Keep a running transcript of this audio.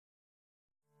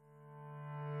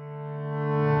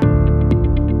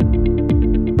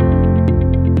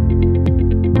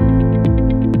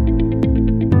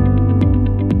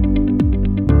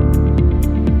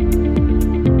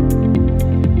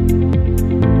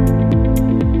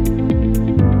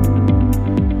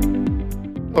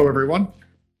Hello, everyone.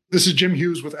 This is Jim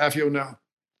Hughes with AFIO Now.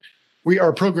 We are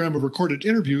a program of recorded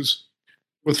interviews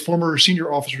with former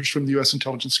senior officers from the U.S.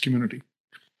 intelligence community.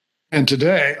 And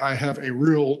today I have a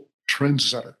real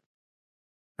trendsetter.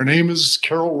 Her name is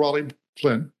Carol Raleigh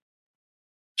Flynn.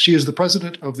 She is the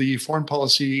president of the Foreign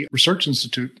Policy Research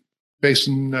Institute based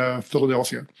in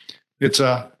Philadelphia. It's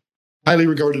a highly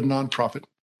regarded nonprofit.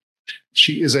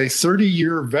 She is a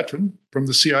 30-year veteran from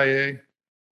the CIA,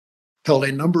 held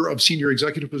a number of senior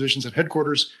executive positions at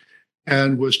headquarters,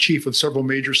 and was chief of several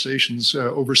major stations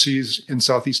overseas in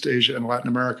Southeast Asia and Latin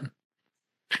America.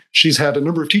 She's had a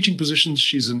number of teaching positions.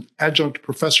 She's an adjunct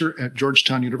professor at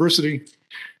Georgetown University.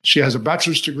 She has a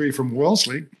bachelor's degree from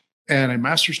Wellesley and a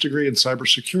master's degree in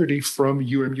cybersecurity from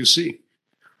UMUC.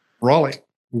 Raleigh,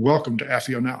 welcome to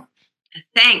AFIO Now.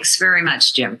 Thanks very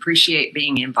much, Jim. Appreciate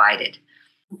being invited.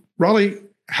 Raleigh,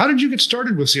 how did you get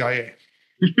started with CIA?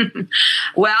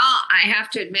 Well, I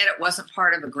have to admit it wasn't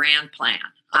part of a grand plan.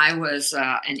 I was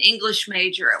an English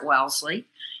major at Wellesley,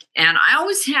 and I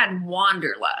always had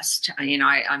wanderlust.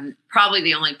 I'm probably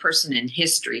the only person in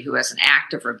history who, as an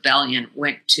act of rebellion,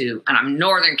 and I'm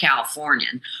Northern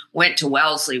Californian, went to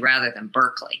Wellesley rather than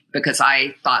Berkeley because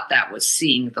I thought that was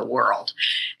seeing the world.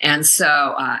 And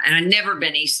so, and I'd never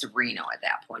been east of Reno at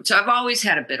that point. So I've always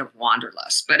had a bit of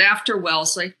wanderlust. But after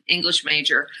Wellesley, English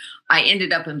major, I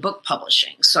ended up in book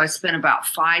publishing. So I spent about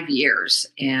 5 years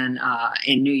in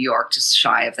New York, just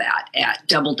shy of that, at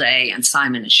Doubleday and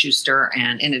Simon & Schuster,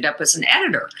 and ended up as an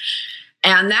editor.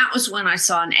 And that was when I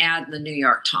saw an ad in the New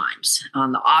York Times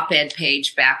on the op-ed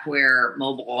page back where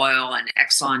Mobil Oil and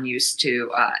Exxon used to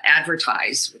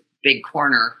advertise with big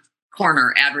corner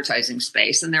advertising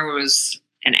space. And there was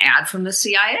an ad from the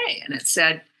CIA, and it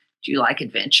said, "Do you like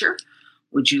adventure?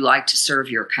 Would you like to serve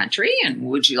your country? And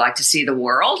would you like to see the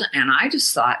world?" And I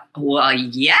just thought, well,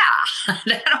 yeah,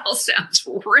 that all sounds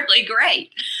really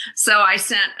great. So I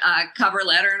sent a cover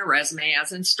letter and a resume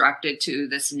as instructed to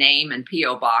this name and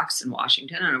P.O. box in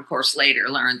Washington. And of course, later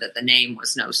learned that the name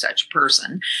was no such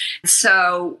person.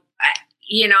 So,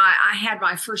 I had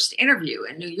my first interview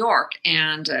in New York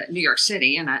and New York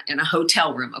City in a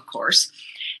hotel room, of course.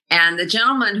 And the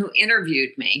gentleman who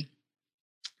interviewed me,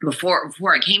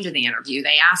 Before I came to the interview,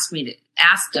 they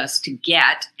asked us to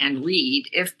get and read,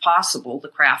 if possible, The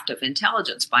Craft of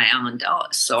Intelligence by Allen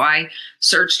Dulles. So I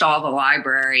searched all the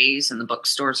libraries and the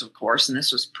bookstores, of course, and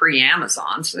this was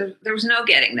pre-Amazon, so there was no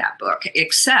getting that book,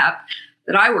 except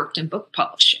that I worked in book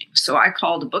publishing. So I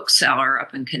called a bookseller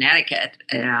up in Connecticut,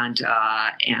 and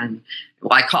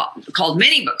I called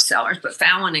many booksellers, but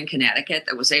found one in Connecticut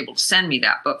that was able to send me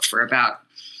that book for about.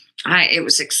 It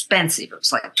was expensive. It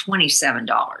was like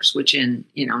 $27, which in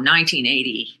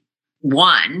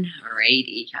 1981 or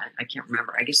 80, I can't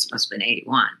remember. I guess it must have been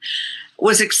 81.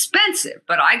 Was expensive,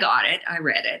 but I got it. I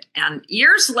read it, and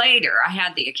years later, I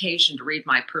had the occasion to read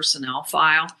my personnel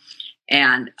file,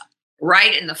 and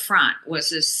right in the front was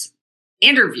this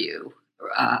interview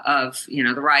of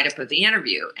the write-up of the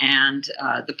interview, and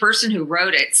the person who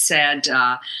wrote it said,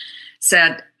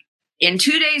 in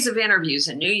 2 days of interviews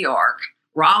in New York,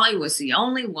 Raleigh was the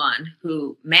only one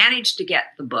who managed to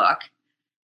get the book,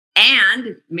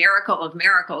 and miracle of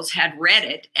miracles, had read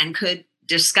it and could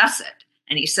discuss it.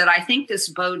 And he said, "I think this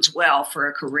bodes well for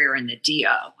a career in the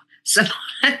DO." So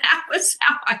that was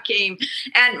how I came.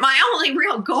 And my only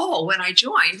real goal when I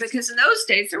joined, because in those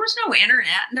days there was no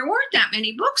internet and there weren't that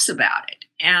many books about it.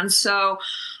 And so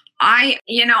my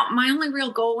only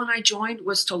real goal when I joined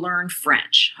was to learn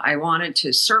French. I wanted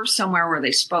to serve somewhere where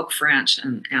they spoke French,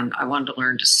 and I wanted to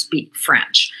learn to speak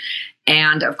French.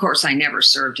 And of course, I never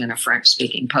served in a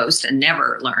French-speaking post and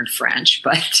never learned French.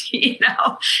 But and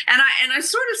I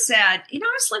sort of said, I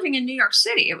was living in New York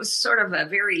City. It was sort of a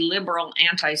very liberal,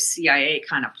 anti-CIA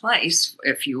kind of place.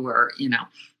 If you were,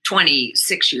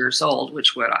 26 years old,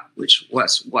 which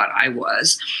was what I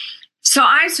was. So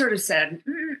I sort of said,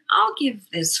 I'll give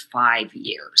this 5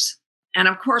 years. And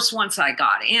of course, once I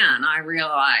got in, I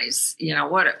realized,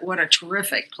 what a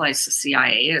terrific place the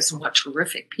CIA is and what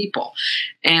terrific people.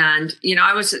 And,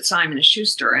 I was at Simon &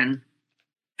 Schuster, and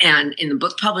in the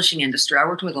book publishing industry, I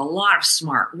worked with a lot of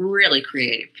smart, really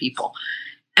creative people.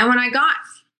 And when I got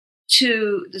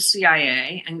to the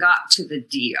CIA and got to the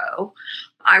DO,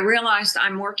 I realized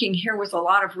I'm working here with a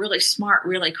lot of really smart,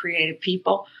 really creative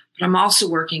people. But I'm also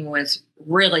working with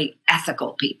really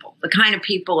ethical people, the kind of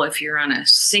people, if you're on a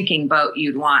sinking boat,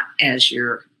 you'd want as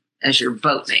your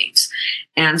boat mates.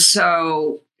 And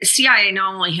so CIA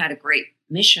not only had a great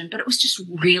mission, but it was just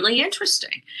really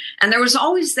interesting. And there was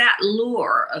always that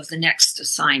lure of the next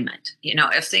assignment.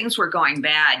 If things were going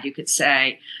bad, you could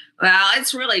say, Well,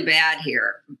 it's really bad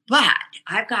here, but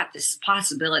I've got this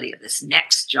possibility of this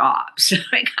next job. So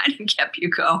it kind of kept you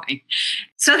going.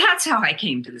 So that's how I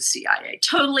came to the CIA,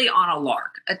 totally on a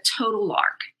lark, a total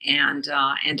lark, and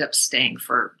end up staying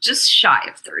for just shy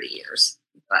of 30 years.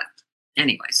 But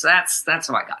anyway, so that's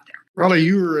how I got there. Raleigh,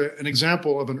 you were an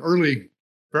example of an early,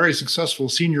 very successful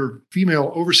senior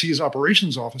female overseas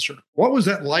operations officer. What was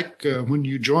that like when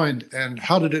you joined, and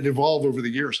how did it evolve over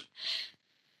the years?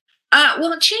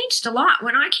 Well, it changed a lot.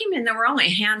 When I came in, there were only a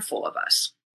handful of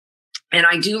us. And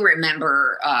I do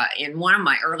remember in one of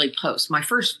my early posts, my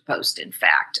first post, in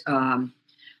fact,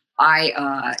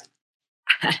 I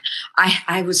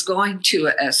I was going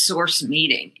to a source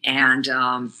meeting and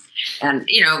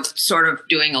sort of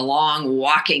doing a long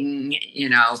walking,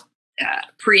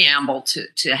 preamble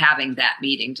to having that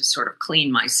meeting to sort of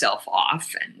clean myself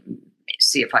off and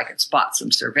see if I could spot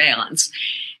some surveillance.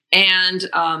 And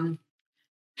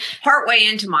partway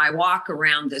into my walk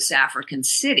around this African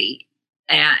city,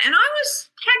 and I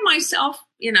had myself,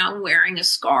 wearing a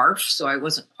scarf, so I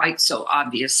wasn't quite so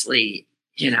obviously,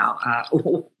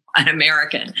 an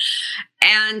American.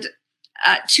 And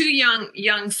two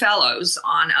young fellows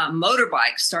on a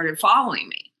motorbike started following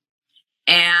me,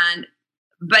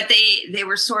 but they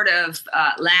were sort of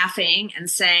laughing and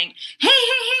saying, hey,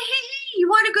 you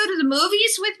want to go to the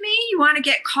movies with me? You want to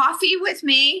get coffee with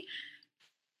me?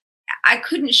 I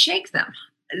couldn't shake them.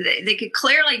 They could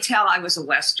clearly tell I was a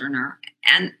Westerner,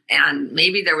 and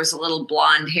maybe there was a little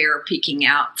blonde hair peeking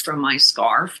out from my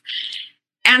scarf.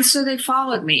 And so they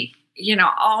followed me,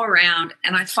 all around.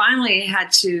 And I finally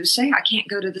had to say, I can't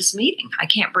go to this meeting. I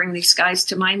can't bring these guys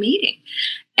to my meeting.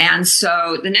 And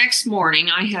so the next morning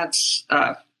I had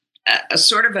a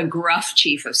sort of a gruff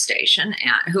chief of station,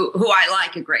 and who I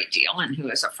like a great deal and who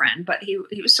is a friend, but he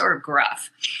was sort of gruff.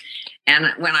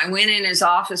 And when I went in his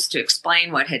office to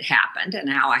explain what had happened and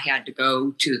how I had to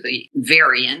go to the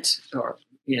variant, or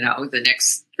the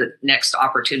next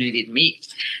opportunity to meet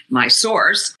my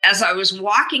source, as I was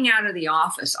walking out of the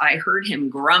office, I heard him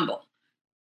grumble,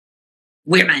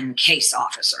 "Women case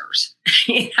officers,"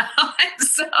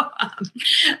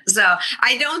 So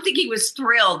I don't think he was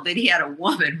thrilled that he had a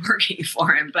woman working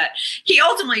for him, but he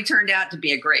ultimately turned out to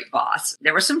be a great boss.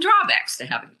 There were some drawbacks to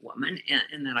having a woman,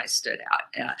 and that I stood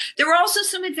out. There were also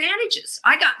some advantages.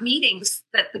 I got meetings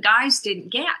that the guys didn't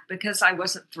get because I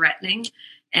wasn't threatening.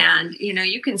 And,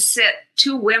 you can sit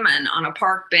two women on a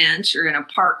park bench or in a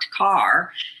parked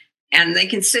car, and they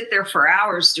can sit there for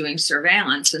hours doing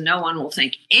surveillance and no one will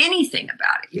think anything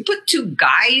about it. You put two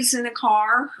guys in a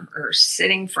car or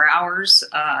sitting for hours,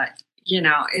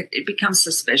 it becomes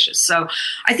suspicious. So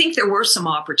I think there were some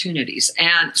opportunities,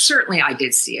 and certainly I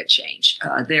did see a change.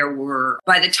 By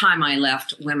the time I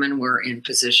left, women were in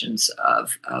positions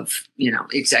of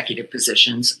executive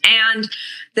positions, and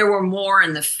there were more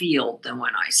in the field than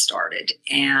when I started.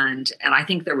 And I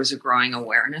think there was a growing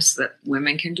awareness that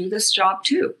women can do this job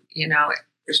too.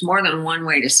 There's more than one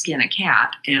way to skin a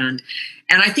cat. And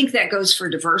I think that goes for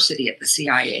diversity at the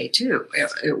CIA too.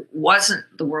 It wasn't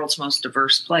the world's most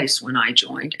diverse place when I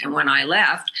joined. And when I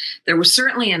left, there was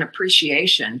certainly an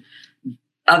appreciation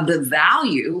of the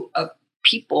value of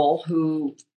people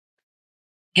who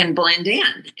can blend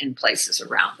in places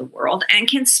around the world and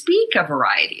can speak a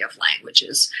variety of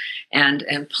languages and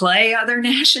play other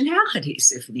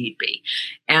nationalities if need be.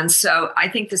 And so I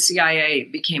think the CIA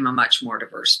became a much more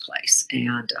diverse place.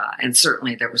 And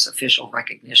certainly there was official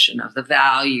recognition of the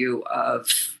value of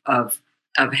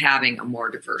having a more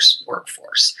diverse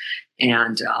workforce.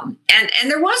 And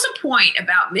there was a point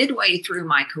about midway through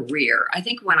my career, I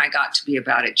think when I got to be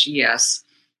about a GS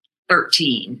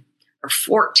 13 or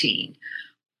 14,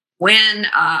 when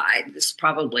this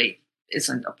probably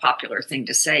isn't a popular thing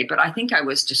to say, but I think I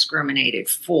was discriminated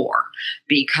for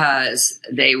because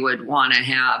they would want to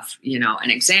have,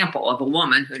 an example of a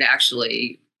woman who'd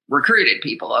actually recruited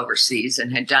people overseas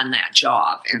and had done that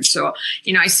job. And so,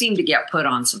 I seemed to get put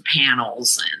on some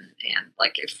panels and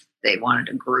like if they wanted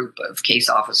a group of case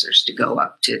officers to go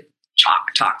up to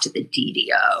talk to the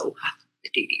DDO.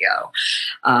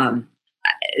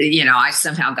 I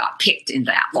somehow got picked in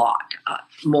that lot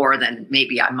more than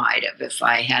maybe I might have if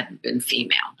I hadn't been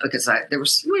female, because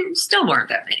we still weren't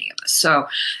that many of us. So,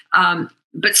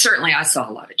 but certainly I saw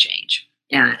a lot of change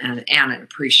and an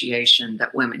appreciation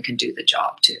that women can do the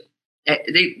job too.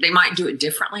 They might do it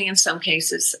differently in some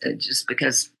cases, just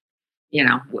because,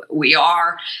 we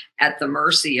are at the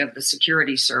mercy of the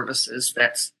security services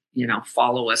that,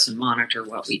 follow us and monitor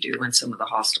what we do, and some of the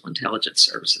hostile intelligence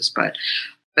services.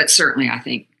 But certainly, I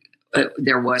think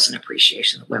there was an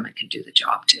appreciation that women can do the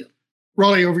job too.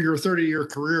 Raleigh, over your 30-year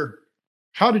career,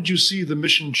 how did you see the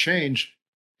mission change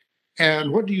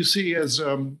And what do you see as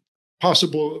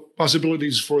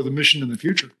possibilities for the mission in the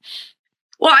future?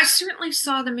 Well, I certainly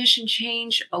saw the mission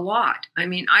change a lot. I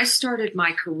mean, I started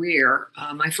my career,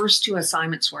 my first two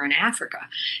assignments were in Africa,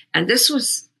 and this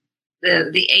was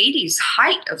the 80s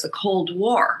height of the Cold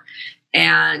War.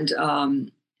 And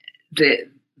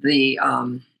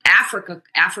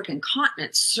African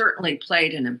continent certainly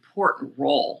played an important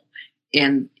role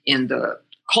in the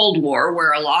Cold War,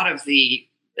 where a lot of the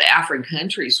African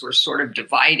countries were sort of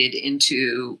divided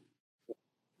into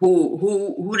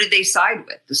who did they side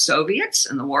with? The Soviets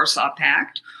and the Warsaw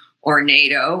Pact, or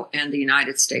NATO and the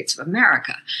United States of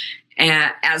America?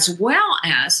 And as well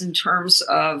as in terms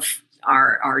of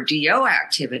our DO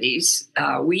activities,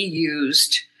 we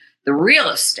used the real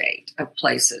estate of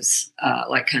places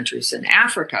like countries in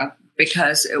Africa,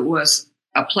 because it was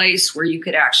a place where you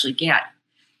could actually get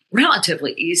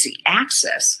relatively easy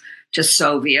access to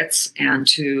Soviets and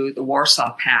to the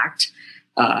Warsaw Pact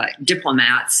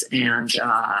diplomats and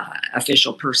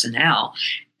official personnel.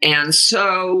 And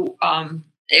so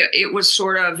it was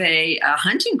sort of a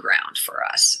hunting ground for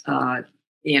us.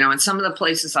 In some of the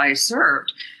places I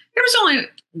served, there was only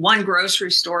one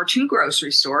grocery store, two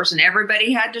grocery stores, and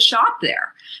everybody had to shop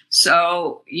there.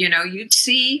 So, you'd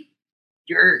see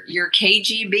your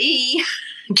KGB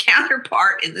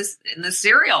counterpart in the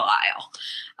cereal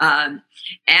aisle.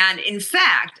 And in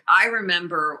fact, I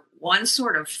remember one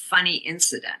sort of funny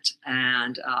incident.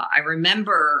 And I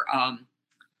remember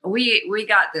we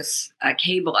got this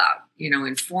cable out,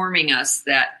 informing us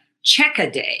that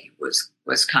Check-a-Day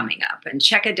was coming up. And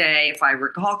Check-a-Day, if I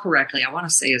recall correctly, I want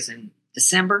to say is in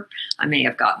December. I may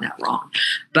have gotten that wrong.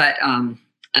 But, and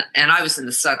I was in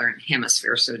the Southern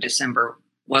Hemisphere, so December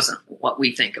wasn't what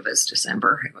we think of as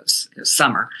December. It was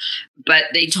summer. But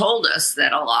they told us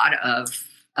that a lot of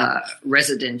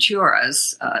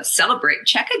residenturas celebrate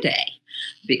Check-a-Day,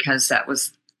 because that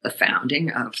was the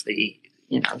founding of the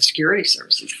security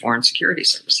services, foreign security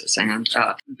services, and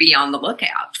be on the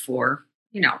lookout for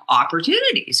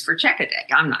opportunities for Check-a-Day.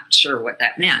 I'm not sure what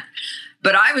that meant,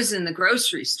 but I was in the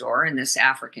grocery store in this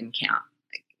African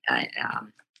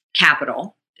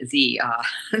capital, the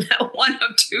one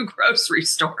of two grocery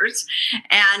stores,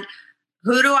 and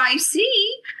who do I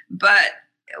see but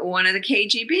one of the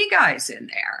KGB guys in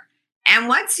there? And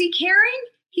what's he carrying?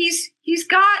 He's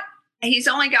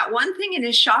only got one thing in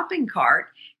his shopping cart,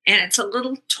 and it's a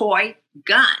little toy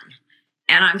gun.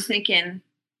 And I'm thinking,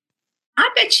 I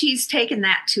bet he's taken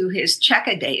that to his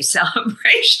Check-a-Day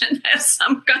celebration as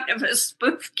some kind of a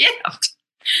spoof gift.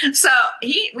 So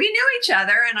we knew each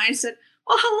other, and I said,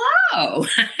 well, hello.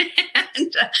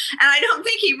 and I don't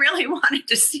think he really wanted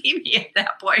to see me at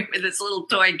that point with his little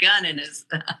toy gun in his.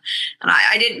 And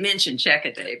I didn't mention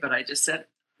Check-a-Day, but I just said,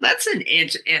 that's an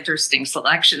interesting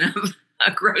selection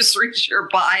of groceries you're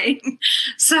buying.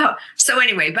 So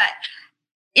anyway, but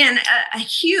in a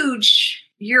huge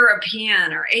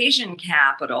European or Asian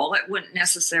capital, it wouldn't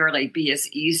necessarily be as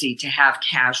easy to have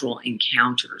casual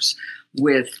encounters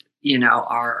with,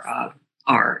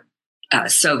 our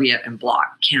Soviet and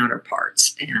Bloc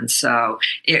counterparts. And so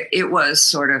it was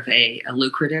sort of a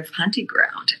lucrative hunting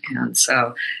ground. And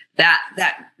so that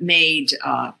made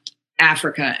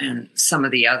Africa and some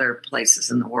of the other places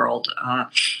in the world,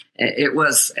 it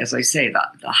was, as I say,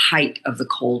 the height of the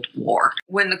Cold War.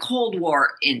 When the Cold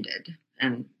War ended,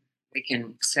 and we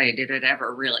can say, did it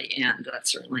ever really end?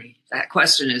 That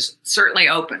question is certainly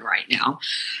open right now.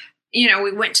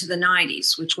 We went to the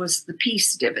 90s, which was the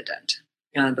peace dividend.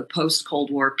 The post-Cold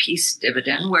War peace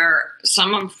dividend, where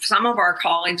some of our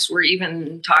colleagues were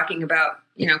even talking about,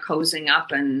 cozying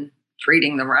up and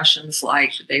treating the Russians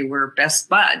like they were best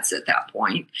buds at that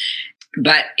point.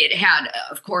 But it had,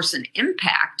 of course, an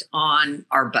impact on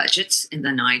our budgets in the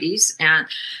 90s. And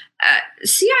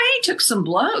CIA took some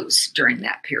blows during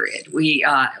that period. We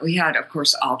had, of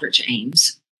course, Aldrich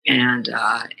Ames, and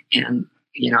I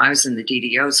was in the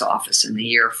DDO's office in the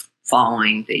year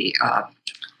following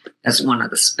as one of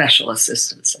the special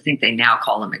assistants. I think they now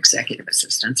call them executive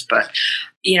assistants. But,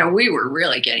 we were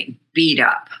really getting beat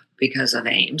up because of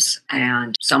Ames.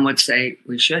 And some would say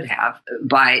we should have,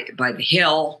 by the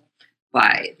Hill,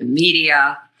 by the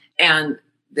media. And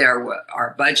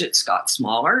our budgets got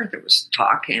smaller. There was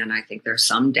talk, and I think there's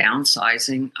some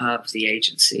downsizing of the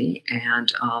agency.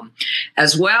 And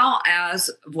as well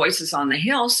as voices on the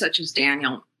Hill, such as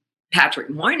Daniel Patrick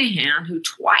Moynihan, who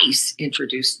twice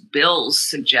introduced bills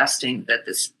suggesting that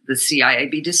the CIA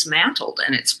be dismantled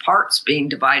and its parts being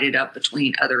divided up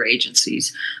between other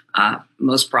agencies,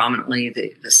 most prominently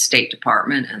the State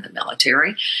Department and the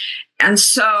military. And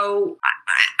so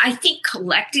I think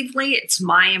collectively it's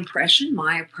my impression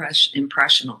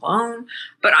alone,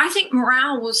 but I think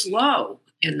morale was low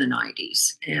in the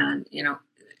 90s. And,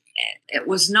 it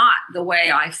was not the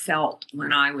way I felt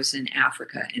when I was in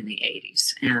Africa in the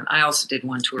 80s. And I also did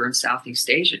one tour in Southeast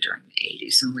Asia during the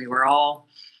 80s. And we were all,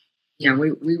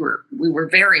 we were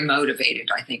very motivated,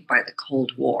 I think, by the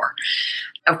Cold War.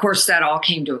 Of course, that all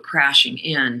came to a crashing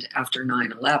end after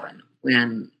 9/11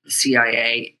 when the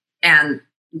CIA and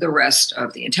the rest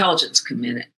of the intelligence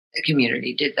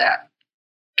community did that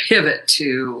pivot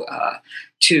to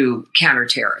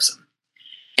counterterrorism.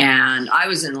 And I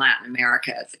was in Latin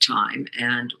America at the time,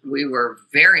 and we were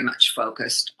very much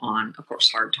focused on, of course,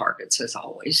 hard targets as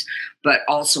always, but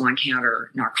also on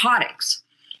counter narcotics.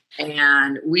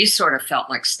 And we sort of felt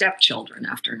like stepchildren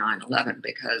after 9/11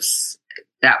 because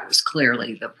that was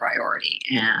clearly the priority.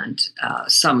 And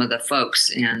some of the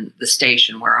folks in the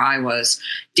station where I was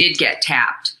did get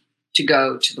tapped to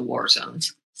go to the war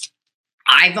zones.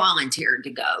 I volunteered to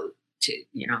go to,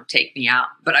 take me out,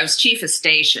 but I was chief of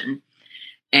station.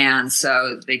 And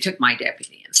so they took my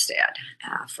deputy instead.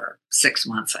 For 6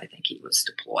 months, I think he was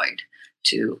deployed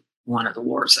to one of the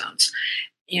war zones.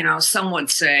 Some would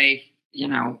say,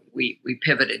 we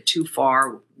pivoted too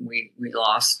far. We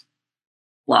lost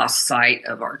sight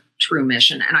of our true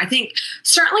mission. And I think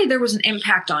certainly there was an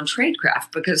impact on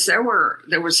tradecraft because there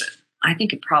was, I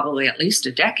think, probably at least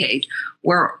a decade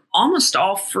where almost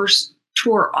all first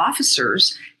tour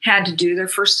officers had to do their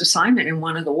first assignment in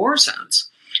one of the war zones.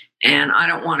 And I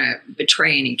don't want to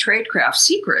betray any tradecraft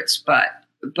secrets, but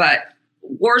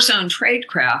war zone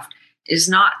tradecraft is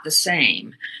not the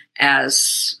same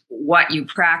as what you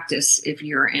practice if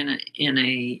you're in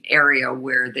a area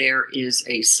where there is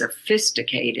a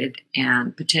sophisticated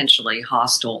and potentially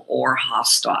hostile or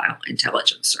hostile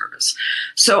intelligence service.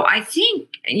 So I think,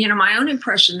 my own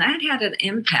impression, that had an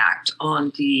impact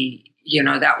on the,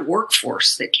 that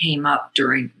workforce that came up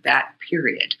during that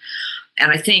period.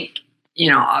 And I think,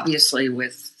 obviously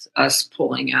with us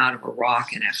pulling out of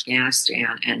Iraq and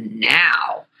Afghanistan, and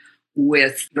now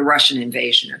with the Russian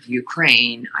invasion of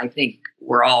Ukraine, I think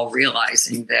we're all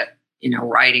realizing that,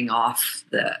 writing off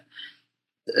the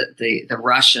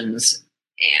Russians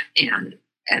and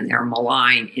their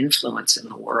malign influence in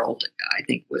the world, I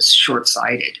think was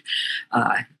short-sighted.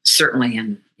 Certainly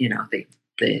in,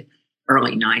 the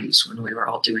early 90s when we were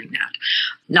all doing that.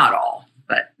 Not all,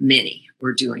 but many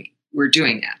were doing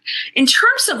that. In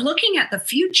terms of looking at the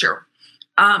future,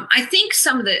 I think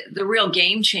some of the real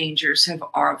game changers have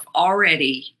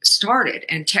already started,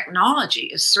 and technology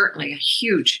is certainly a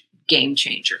huge game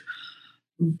changer,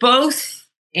 both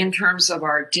in terms of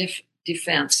our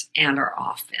defense and our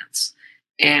offense.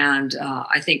 And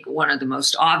I think one of the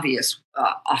most obvious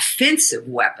offensive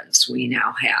weapons we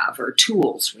now have, or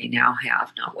tools we now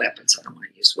have, not weapons, I don't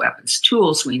want to use weapons,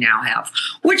 tools we now have,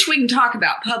 which we can talk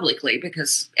about publicly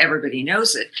because everybody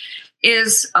knows it,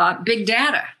 is big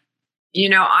data.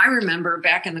 I remember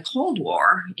back in the Cold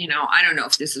War, I don't know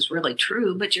if this is really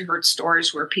true, but you heard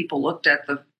stories where people looked at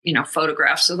the,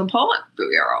 photographs of the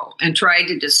Politburo and tried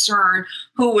to discern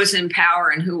who was in power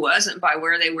and who wasn't by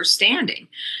where they were standing.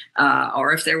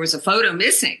 Or if there was a photo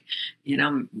missing,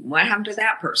 what happened to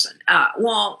that person?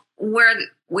 Where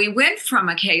we went from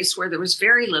a case where there was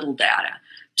very little data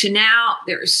to now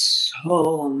there is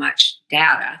so much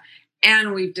data.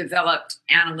 And we've developed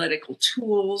analytical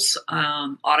tools,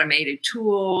 automated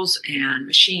tools, and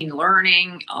machine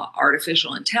learning,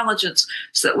 artificial intelligence,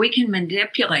 so that we can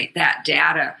manipulate that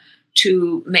data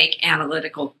to make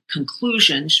analytical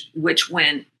conclusions, which,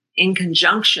 when in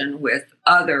conjunction with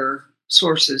other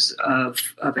sources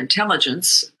of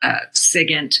intelligence,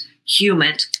 SIGINT,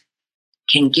 HUMINT,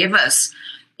 can give us,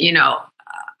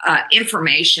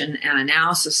 information and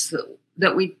analysis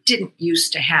that we didn't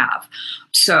used to have.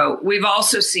 So we've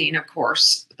also seen, of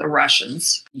course, the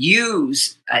Russians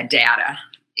use data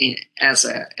as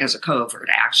a covert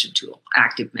action tool,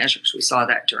 active measures. We saw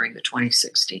that during the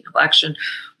 2016 election,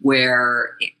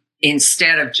 where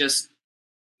instead of just,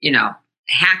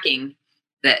 hacking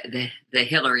the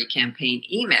Hillary campaign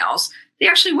emails, they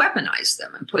actually weaponized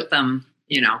them and put them,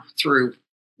 through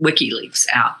WikiLeaks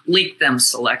out, leaked them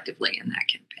selectively in that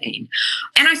campaign.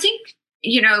 And I think,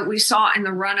 we saw in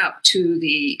the run-up to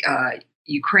the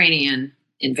Ukrainian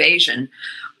invasion,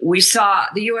 we saw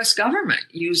the U.S. government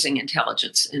using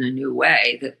intelligence in a new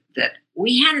way that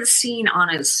we hadn't seen on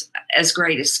as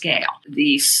great a scale.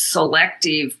 The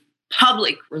selective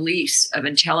public release of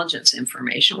intelligence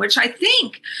information, which I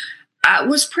think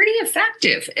was pretty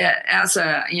effective as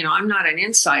a, I'm not an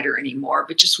insider anymore,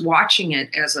 but just watching it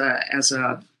as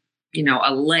a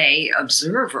lay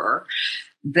observer,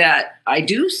 that I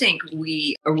do think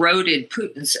we eroded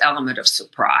Putin's element of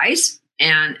surprise.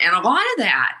 And a lot of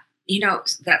that,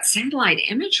 that satellite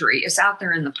imagery is out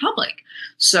there in the public.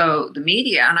 So the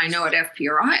media, and I know at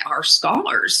FPRI, our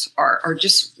scholars are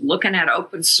just looking at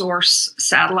open source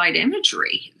satellite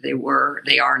imagery.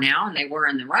 They are now, and they were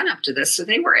in the run up to this. So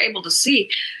they were able to see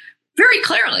very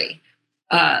clearly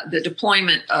the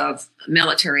deployment of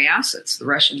military assets, the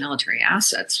Russian military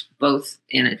assets, both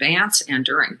in advance and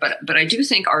during. But I do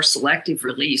think our selective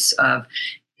release of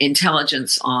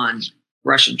intelligence on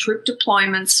Russian troop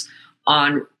deployments,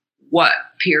 on what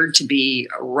appeared to be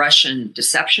Russian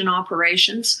deception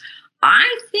operations,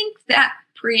 I think that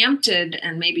preempted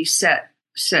and maybe set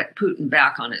Putin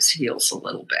back on his heels a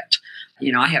little bit.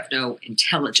 I have no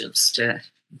intelligence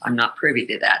I'm not privy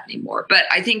to that anymore. But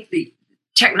I think the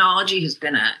technology has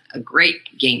been a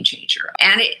great game changer,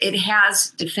 and it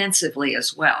has defensively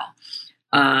as well.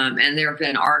 And there have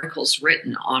been articles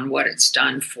written on what it's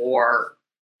done for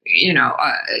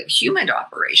human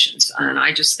operations. And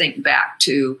I just think back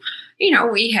to,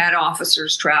 we had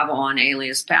officers travel on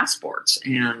alias passports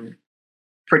and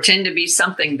pretend to be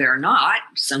something they're not,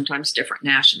 sometimes different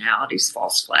nationalities,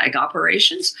 false flag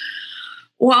operations.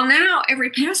 Well, now every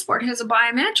passport has a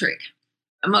biometric.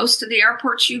 Most of the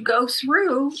airports you go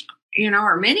through,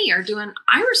 or many are doing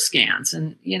iris scans,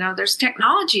 and, there's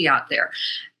technology out there.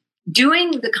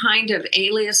 Doing the kind of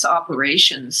alias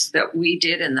operations that we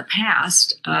did in the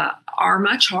past are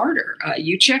much harder.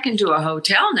 You check into a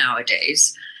hotel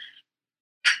nowadays,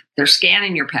 they're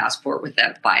scanning your passport with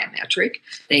that biometric.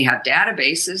 They have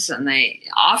databases, and they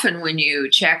often, when you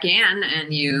check in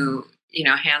and you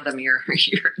hand them your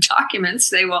documents,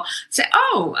 they will say,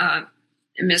 "Oh,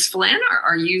 Miss Flynn,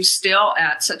 are you still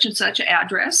at such and such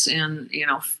address in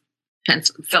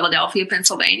Philadelphia,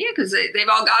 Pennsylvania?" Because they've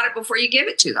all got it before you give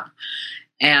it to them.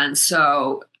 And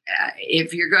so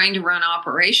if you're going to run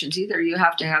operations, either you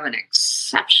have to have an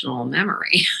exceptional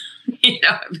memory,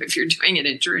 if you're doing it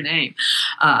in true name.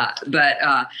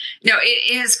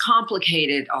 It has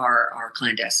complicated our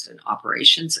clandestine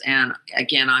operations. And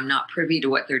again, I'm not privy to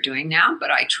what they're doing now, but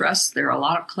I trust there are a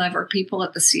lot of clever people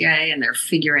at the CIA, and they're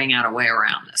figuring out a way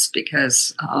around this,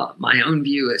 because my own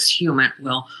view is human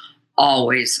will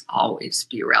always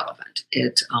be relevant.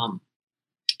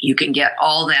 You can get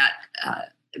all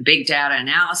that big data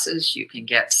analysis, you can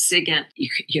get SIGINT,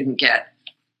 you can get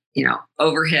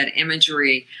overhead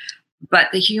imagery,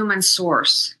 but the human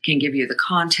source can give you the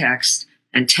context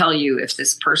and tell you if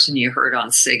this person you heard on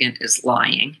SIGINT is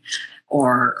lying,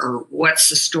 or what's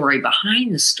the story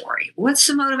behind the story. What's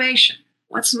the motivation?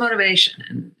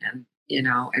 And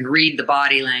read the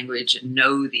body language and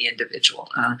know the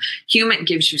individual. Human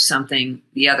gives you something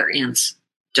the other ends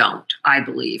don't, I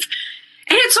believe.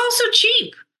 And it's also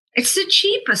cheap. It's the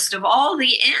cheapest of all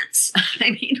the ends.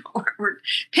 I mean, we're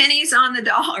pennies on the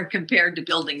dollar compared to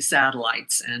building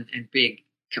satellites and big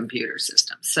computer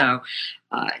systems. So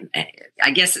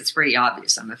I guess it's pretty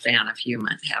obvious I'm a fan of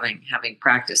human, having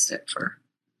practiced it for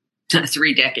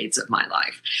 3 decades of my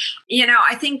life.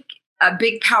 I think a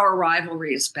big power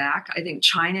rivalry is back. I think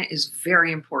China is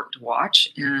very important to watch,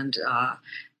 and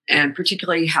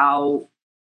particularly how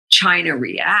China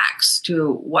reacts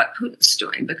to what Putin's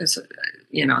doing, because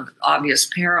obvious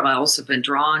parallels have been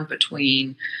drawn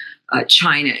between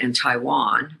China and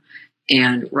Taiwan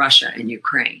and Russia and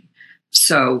Ukraine.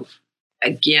 So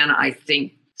again, I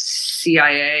think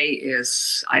CIA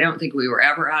I don't think we were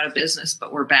ever out of business,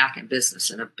 but we're back in business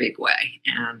in a big way.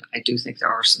 And I do think there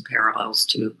are some parallels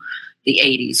to the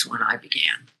 80s when I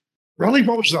began. Riley,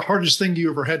 what was the hardest thing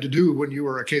you ever had to do when you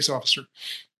were a case officer?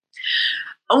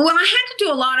 Well, I had to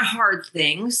do a lot of hard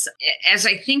things. As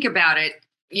I think about it,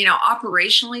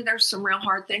 operationally, there's some real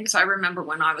hard things. I remember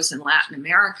when I was in Latin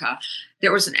America,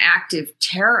 there was an active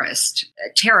terrorist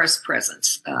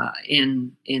presence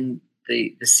in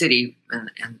the city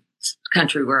and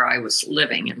country where I was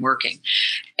living and working.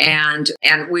 And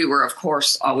we were, of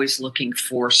course, always looking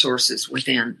for sources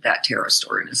within that terrorist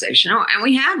organization. And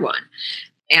we had one.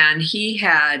 And he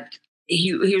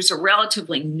was a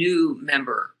relatively new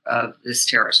member of this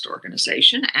terrorist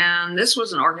organization. And this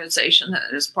was an organization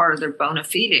that, as part of their bona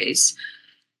fides,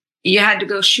 you had to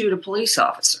go shoot a police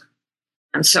officer.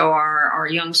 And so our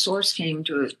young source came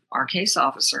to our case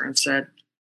officer and said,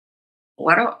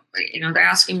 they're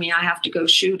asking me, I have to go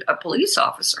shoot a police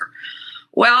officer.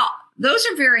 Well, those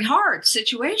are very hard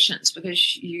situations,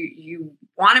 because you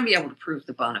want to be able to prove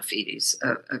the bona fides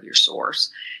of your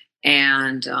source.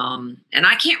 And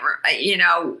I can't,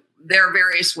 there are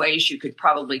various ways you could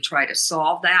probably try to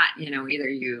solve that. Either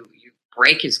you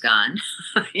break his gun,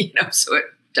 so it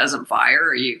doesn't fire,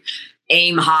 or you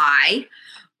aim high,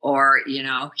 or,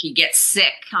 he gets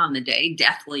sick on the day,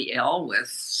 deathly ill with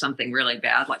something really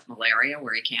bad like malaria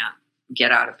where he can't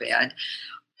get out of bed.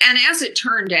 And as it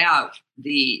turned out,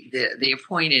 the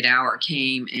appointed hour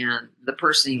came and the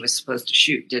person he was supposed to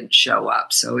shoot didn't show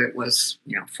up. So it was,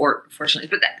 fortunately,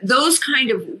 but those kind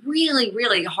of really,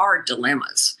 really hard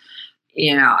dilemmas,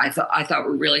 I thought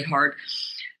were really hard.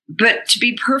 But to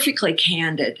be perfectly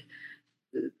candid,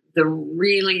 the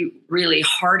really, really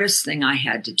hardest thing I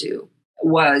had to do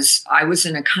was I was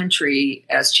in a country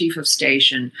as chief of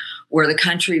station where the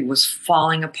country was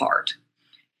falling apart,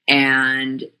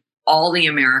 and all the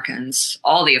Americans,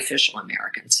 all the official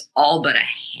Americans, all but a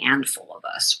handful of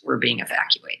us were being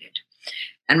evacuated.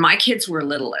 And my kids were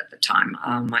little at the time.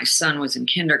 My son was in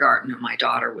kindergarten and my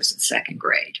daughter was in second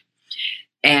grade.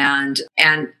 And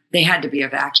they had to be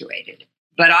evacuated.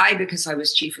 But because I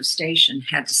was chief of station,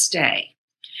 had to stay.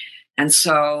 And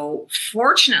so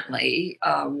fortunately,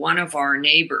 one of our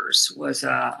neighbors was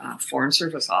a Foreign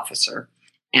Service officer,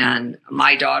 and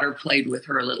my daughter played with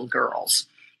her little girls.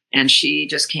 And she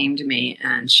just came to me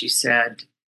and she said,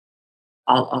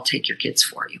 I'll take your kids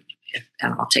for you,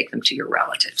 and I'll take them to your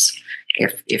relatives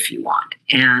if you want.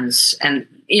 And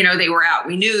they were out.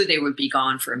 We knew they would be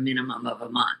gone for a minimum of a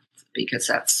month, because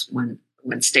that's when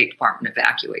State Department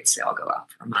evacuates, they all go out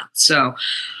for a month. So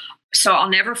I'll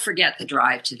never forget the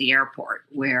drive to the airport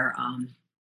where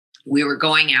we were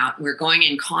going out. We were going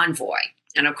in convoy.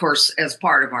 And of course, as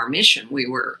part of our mission, we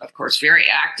were, of course, very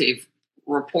active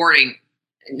reporting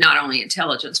not only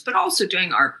intelligence, but also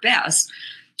doing our best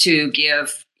to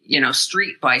give,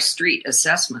 street by street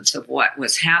assessments of what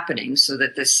was happening so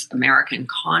that this American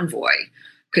convoy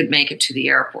could make it to the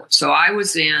airport. So I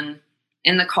was in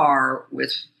the car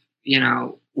with,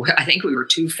 I think we were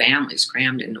two families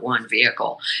crammed into one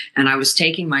vehicle. And I was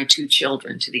taking my two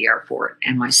children to the airport,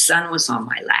 and my son was on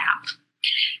my lap.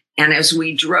 And as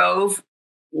we drove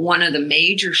one of the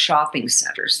major shopping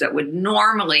centers that would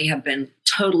normally have been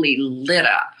totally lit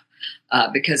up,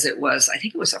 because I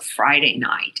think it was a Friday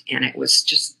night, and it was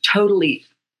just totally,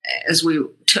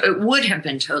 it would have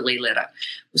been totally lit up.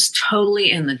 It was totally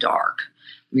in the dark.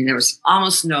 I mean, there was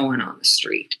almost no one on the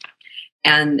street.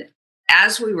 And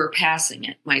as we were passing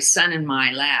it, my son in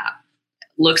my lap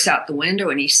looks out the window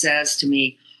and he says to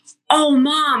me, "Oh,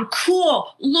 Mom,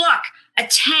 cool, look, a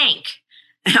tank."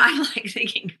 And I'm like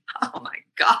thinking, oh my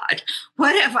God,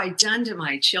 what have I done to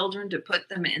my children to put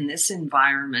them in this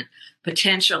environment,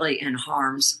 potentially in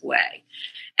harm's way?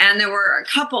 And there were a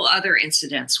couple other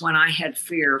incidents when I had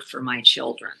fear for my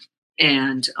children,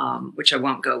 and which I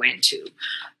won't go into.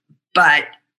 But,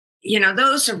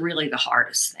 those are really the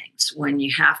hardest things, when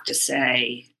you have to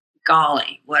say,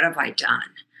 golly, what have I done?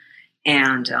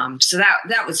 And so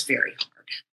that was very hard.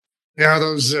 Yeah,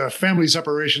 those family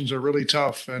separations are really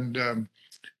tough. And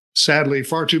sadly,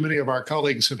 far too many of our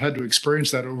colleagues have had to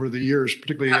experience that over the years,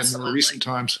 particularly Absolutely. in recent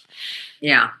times.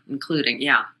 Yeah, including,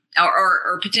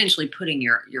 or potentially putting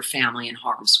your family in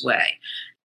harm's way.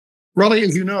 Raleigh,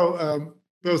 as you know,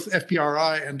 both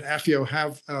FPRI and AFIO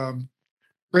have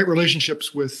great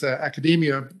relationships with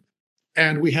academia,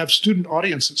 and we have student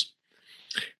audiences.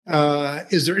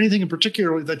 Is there anything in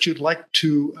particular that you'd like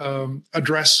to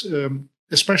address,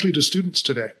 especially to students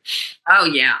today? Oh,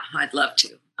 yeah, I'd love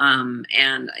to.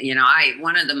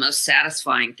 One of the most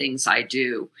satisfying things I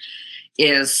do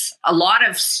is a lot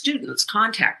of students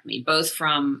contact me, both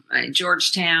from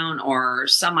Georgetown, or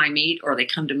some I meet, or they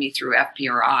come to me through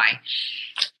FPRI,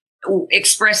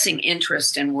 expressing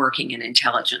interest in working in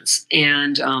intelligence.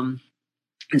 And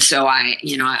so I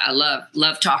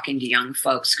love talking to young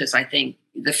folks, because I think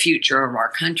the future of our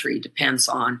country depends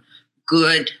on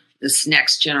this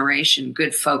next generation,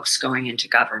 good folks going into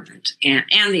government, and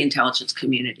the intelligence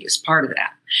community is part of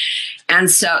that. And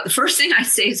so the first thing I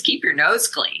say is keep your nose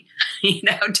clean.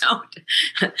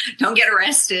 Don't get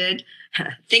arrested.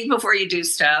 Think before you do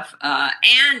stuff.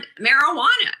 And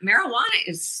marijuana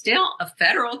is still a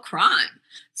federal crime.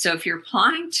 So if you're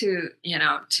applying to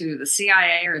the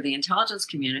CIA or the intelligence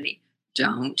community,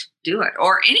 don't do it.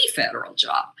 Or any federal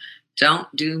job, don't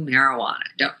do marijuana.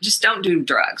 Don't do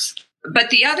drugs.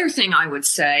 But the other thing I would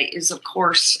say is, of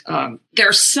course, there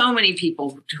are so many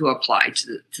people who apply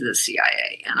to the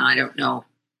CIA, and I don't know.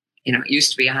 It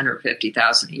used to be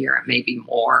 150,000 a year. It may be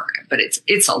more, but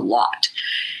it's a lot.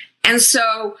 And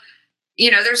so,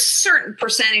 there's a certain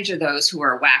percentage of those who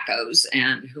are wackos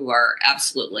and who are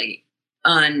absolutely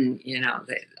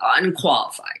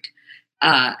unqualified.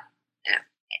 But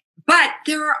But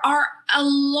there are a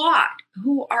lot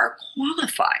who are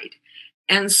qualified.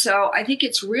 And so I think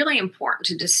it's really important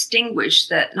to distinguish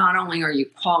that not only are you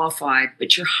qualified,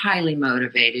 but you're highly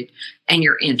motivated and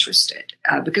you're interested.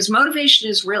 Because motivation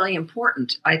is really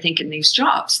important, I think, in these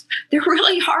jobs. They're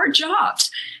really hard jobs.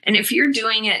 And if you're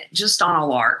doing it just on a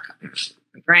lark,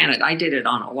 granted, I did it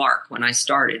on a lark when I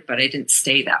started, but I didn't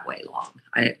stay that way long.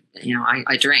 I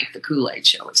drank the Kool-Aid,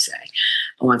 shall we say,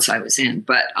 once I was in.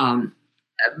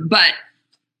 But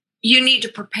you need to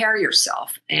prepare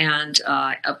yourself and,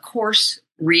 of course,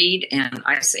 read and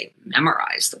I say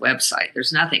memorize the website.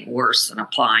 There's nothing worse than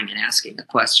applying and asking a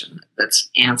question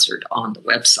that's answered on the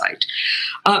website.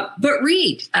 But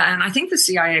read. And I think the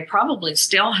CIA probably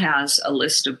still has a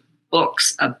list of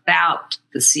books about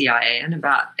the CIA and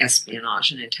about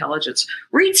espionage and intelligence.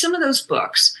 Read some of those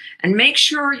books and make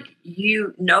sure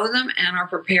you know them and are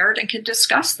prepared and can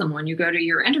discuss them when you go to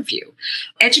your interview.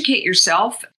 Educate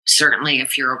yourself. Certainly,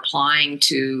 if you're applying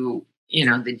to,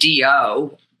 the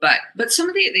DO, but some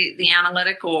of the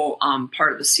analytical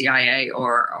part of the CIA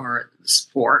or the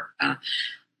support,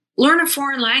 learn a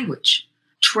foreign language,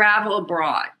 travel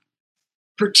abroad.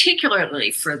 Particularly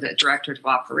for the Directorate of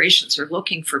Operations, they're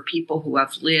looking for people who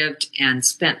have lived and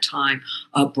spent time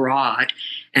abroad,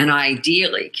 and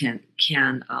ideally can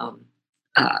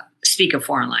speak a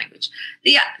foreign language.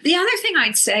 The other thing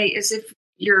I'd say is if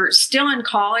you're still in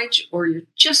college or you're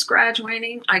just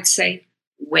graduating, I'd say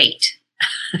wait,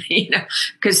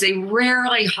 because they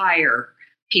rarely hire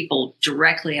people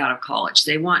directly out of college.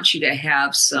 They want you to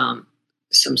have some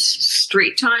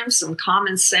street time, some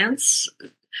common sense,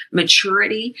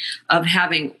 maturity of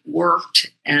having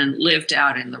worked and lived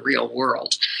out in the real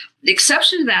world. The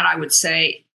exception to that, I would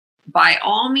say, by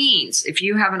all means, if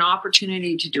you have an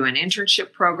opportunity to do an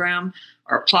internship program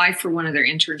or apply for one of their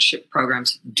internship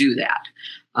programs, do that.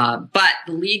 But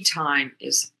the lead time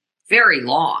is very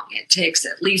long. It takes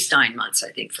at least 9 months,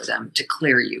 I think, for them to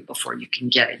clear you before you can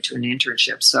get into an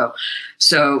internship.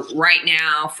 So right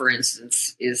now, for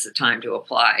instance, is the time to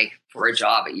apply for a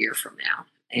job a year from now.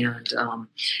 And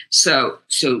so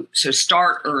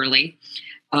start early.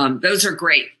 Those are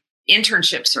great.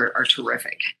 Internships are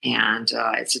terrific. And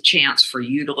it's a chance for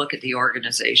you to look at the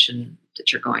organization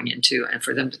that you're going into and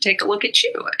for them to take a look at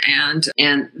you.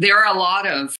 And there are a lot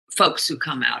of folks who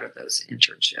come out of those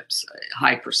internships, a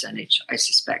high percentage, I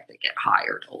suspect, that get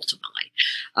hired ultimately.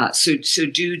 So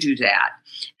do that.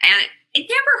 And it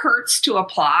never hurts to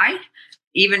apply,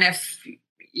 even if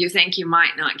you think you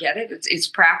might not get it. It's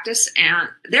practice. And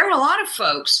there are a lot of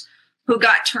folks who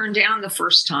got turned down the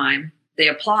first time they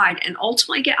applied and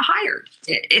ultimately get hired.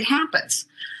 It happens.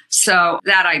 So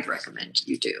that I'd recommend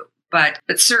you do. But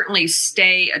certainly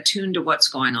stay attuned to what's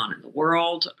going on in the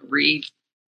world. Read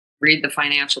the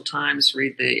Financial Times,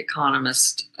 read The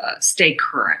Economist, stay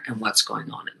current in what's going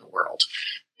on in the world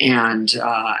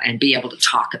and be able to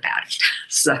talk about it.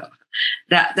 So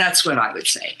that's what I would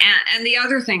say. And the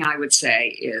other thing I would say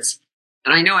is,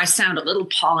 and I know I sound a little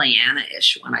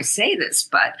Pollyanna-ish when I say this,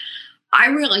 but I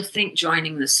really think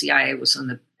joining the CIA was one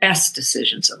of the best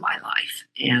decisions of my life.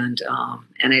 And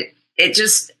it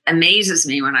just amazes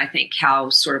me when I think how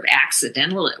sort of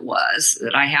accidental it was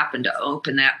that I happened to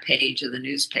open that page of the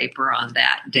newspaper on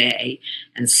that day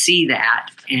and see that.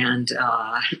 And,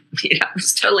 it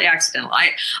was totally accidental.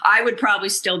 I would probably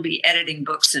still be editing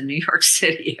books in New York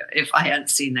City if I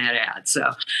hadn't seen that ad.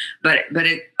 So,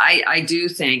 I do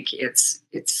think it's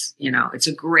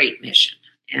a great mission.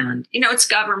 And, it's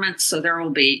government, so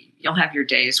you'll have your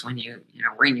days when you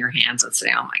wring your hands and say,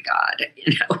 oh my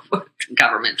God,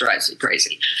 government drives me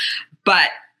crazy. But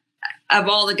of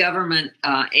all the government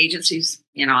agencies,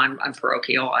 I'm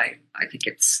parochial. I think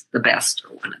it's the best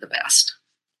or one of the best.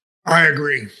 I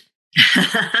agree.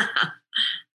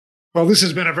 Well, this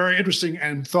has been a very interesting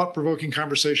and thought-provoking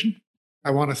conversation.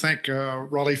 I want to thank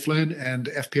Raleigh Flynn and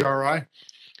FPRI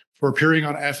for appearing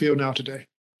on AFIO Now today.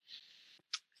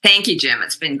 Thank you, Jim.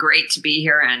 It's been great to be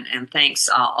here, and thanks.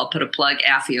 I'll put a plug.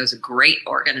 AFIO is a great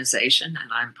organization,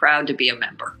 and I'm proud to be a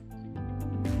member.